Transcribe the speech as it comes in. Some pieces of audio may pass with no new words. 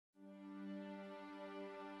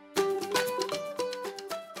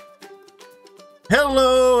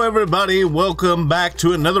Hello everybody, welcome back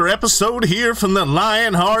to another episode here from the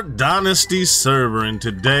Lionheart Dynasty server, and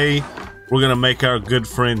today we're gonna make our good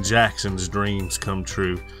friend Jackson's dreams come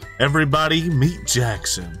true. Everybody meet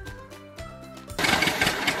Jackson.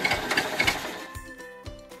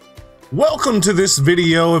 Welcome to this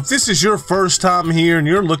video. If this is your first time here and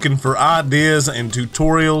you're looking for ideas and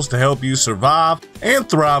tutorials to help you survive and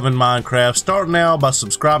thrive in Minecraft, start now by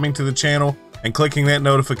subscribing to the channel and clicking that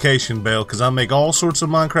notification bell, because I make all sorts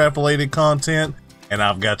of Minecraft related content and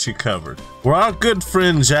I've got you covered. Well, our good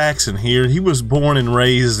friend Jackson here, he was born and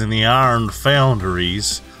raised in the iron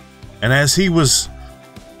foundries, and as he was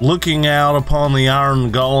looking out upon the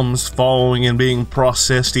iron golems falling and being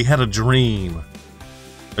processed, he had a dream.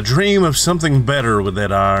 A dream of something better with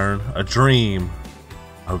that iron, a dream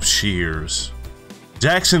of shears.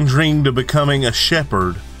 Jackson dreamed of becoming a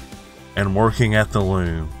shepherd and working at the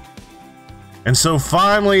loom. And so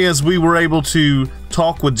finally, as we were able to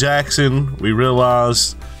talk with Jackson, we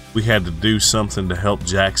realized we had to do something to help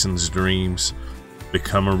Jackson's dreams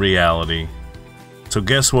become a reality. So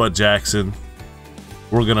guess what, Jackson?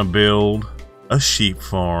 We're gonna build a sheep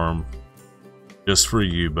farm just for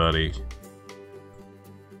you, buddy.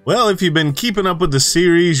 Well, if you've been keeping up with the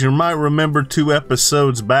series, you might remember 2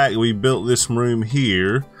 episodes back we built this room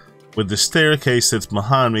here with the staircase that's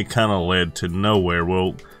behind me kind of led to nowhere.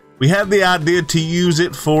 Well, we had the idea to use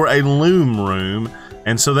it for a loom room,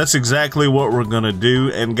 and so that's exactly what we're gonna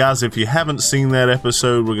do. And guys, if you haven't seen that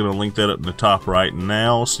episode, we're gonna link that up in the top right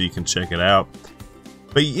now so you can check it out.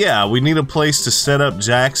 But yeah, we need a place to set up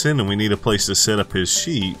Jackson, and we need a place to set up his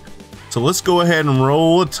sheep. So let's go ahead and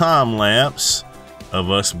roll a time lapse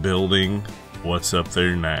of us building what's up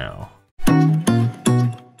there now.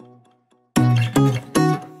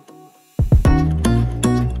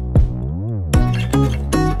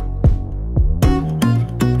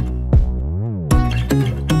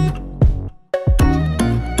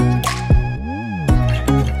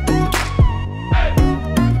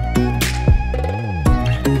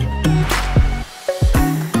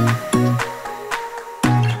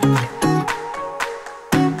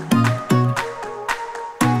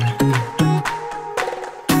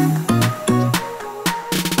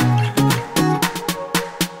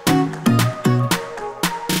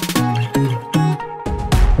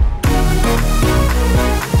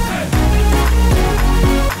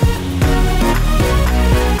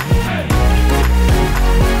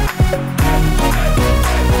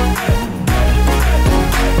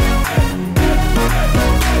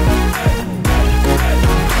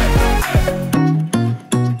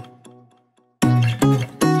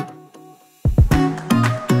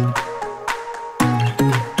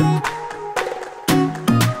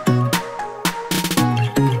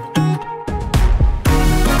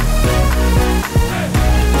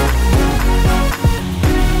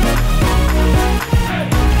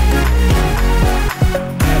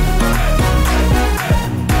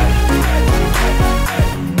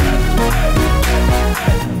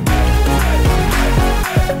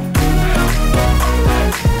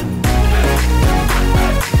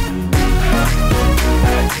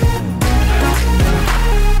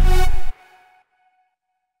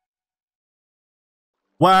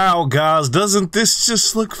 Wow, guys, doesn't this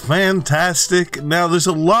just look fantastic? Now, there's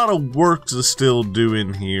a lot of work to still do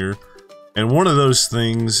in here, and one of those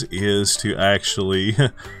things is to actually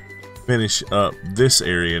finish up this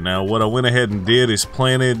area. Now, what I went ahead and did is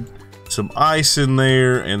planted some ice in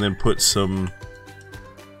there and then put some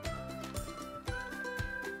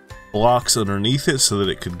blocks underneath it so that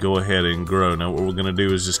it could go ahead and grow. Now, what we're going to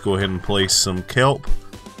do is just go ahead and place some kelp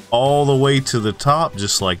all the way to the top,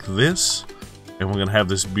 just like this. And we're gonna have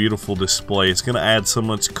this beautiful display. It's gonna add so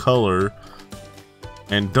much color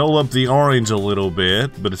and dull up the orange a little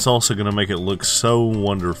bit, but it's also gonna make it look so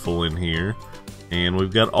wonderful in here. And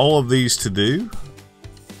we've got all of these to do,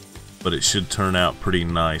 but it should turn out pretty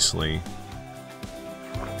nicely.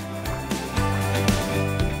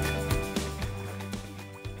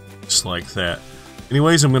 Just like that.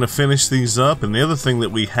 Anyways, I'm gonna finish these up, and the other thing that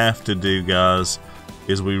we have to do, guys,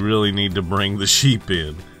 is we really need to bring the sheep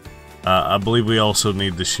in. I believe we also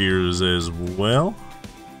need the shears as well,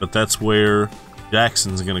 but that's where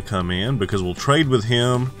Jackson's gonna come in, because we'll trade with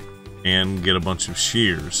him and get a bunch of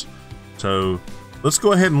shears. So let's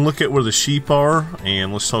go ahead and look at where the sheep are,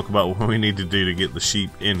 and let's talk about what we need to do to get the sheep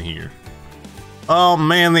in here. Oh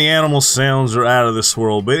man, the animal sounds are out of this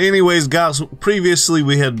world. But anyways, guys, previously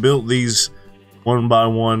we had built these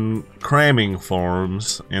 1x1 cramming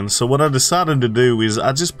farms, and so what I decided to do is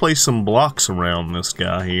I just placed some blocks around this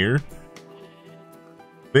guy here,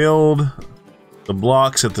 build the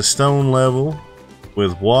blocks at the stone level,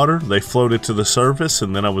 with water. They floated to the surface,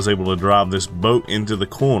 and then I was able to drive this boat into the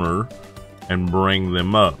corner and bring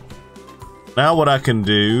them up. Now what I can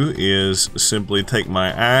do is simply take my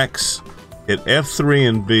axe, hit F3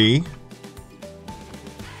 and B,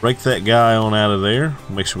 break that guy on out of there,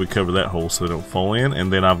 make sure we cover that hole so they don't fall in,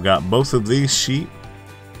 and then I've got both of these sheep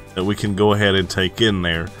that we can go ahead and take in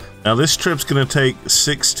there. Now this trip's going to take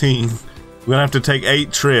 16. We're going to have to take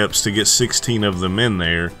 8 trips to get 16 of them in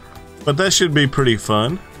there, but that should be pretty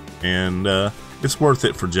fun, and it's worth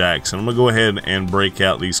it for Jackson. I'm going to go ahead and break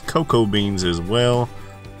out these cocoa beans as well.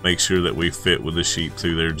 Make sure that we fit with the sheep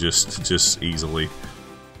through there just easily.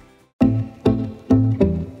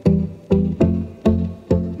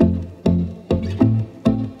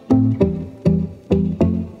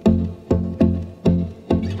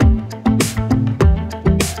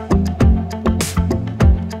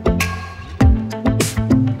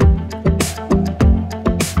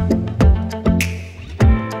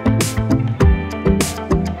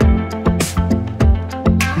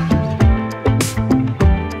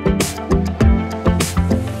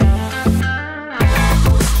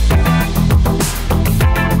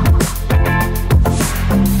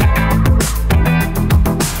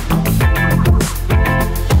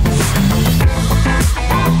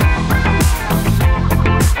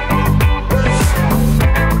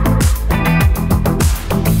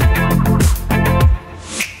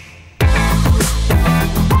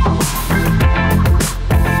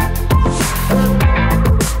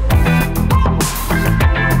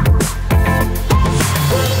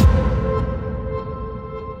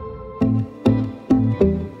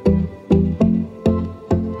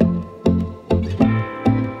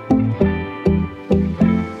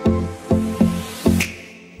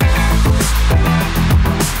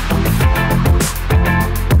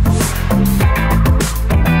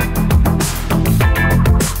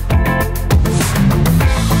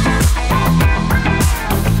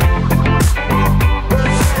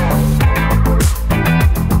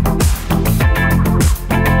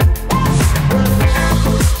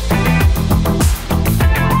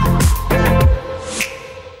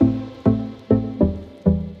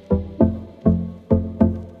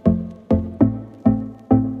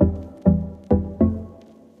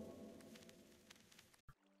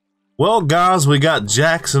 Well guys, we got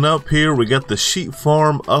Jackson up here, we got the sheep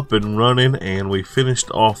farm up and running, and we finished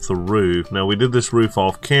off the roof. Now we did this roof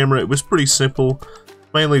off camera. It was pretty simple,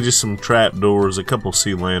 mainly just some trapdoors, a couple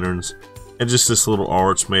sea lanterns, and just this little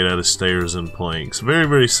arch made out of stairs and planks.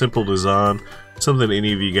 Very simple design, something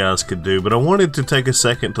any of you guys could do, but I wanted to take a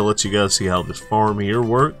second to let you guys see how this farm here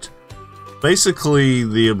worked. Basically,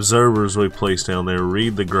 the observers we placed down there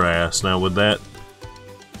read the grass. Now with that,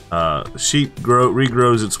 sheep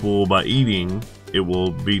regrows its wool by eating. It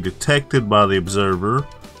will be detected by the observer,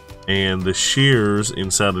 and the shears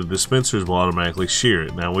inside the dispensers will automatically shear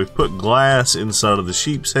it. Now we've put glass inside of the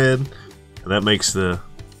sheep's head, and that makes the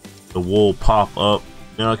wool pop up.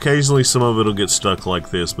 Now occasionally some of it will get stuck like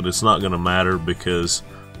this, but it's not going to matter because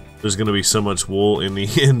there's going to be so much wool in the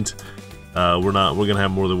end. We're going to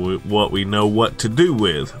have more than what we know what to do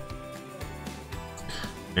with.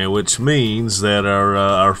 And which means that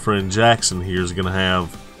our friend Jackson here is going to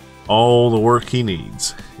have all the work he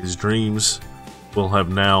needs. His dreams will have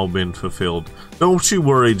now been fulfilled. Don't you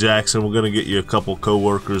worry, Jackson. We're going to get you a couple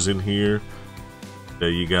co-workers in here.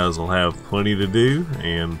 You guys will have plenty to do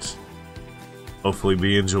and hopefully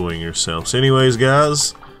be enjoying yourselves. Anyways,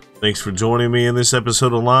 guys, thanks for joining me in this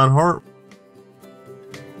episode of Lionheart.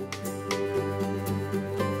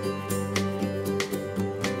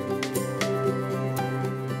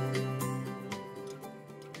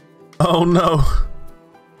 Oh no!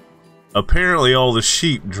 Apparently all the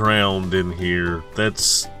sheep drowned in here.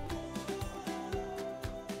 That's...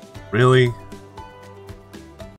 Really?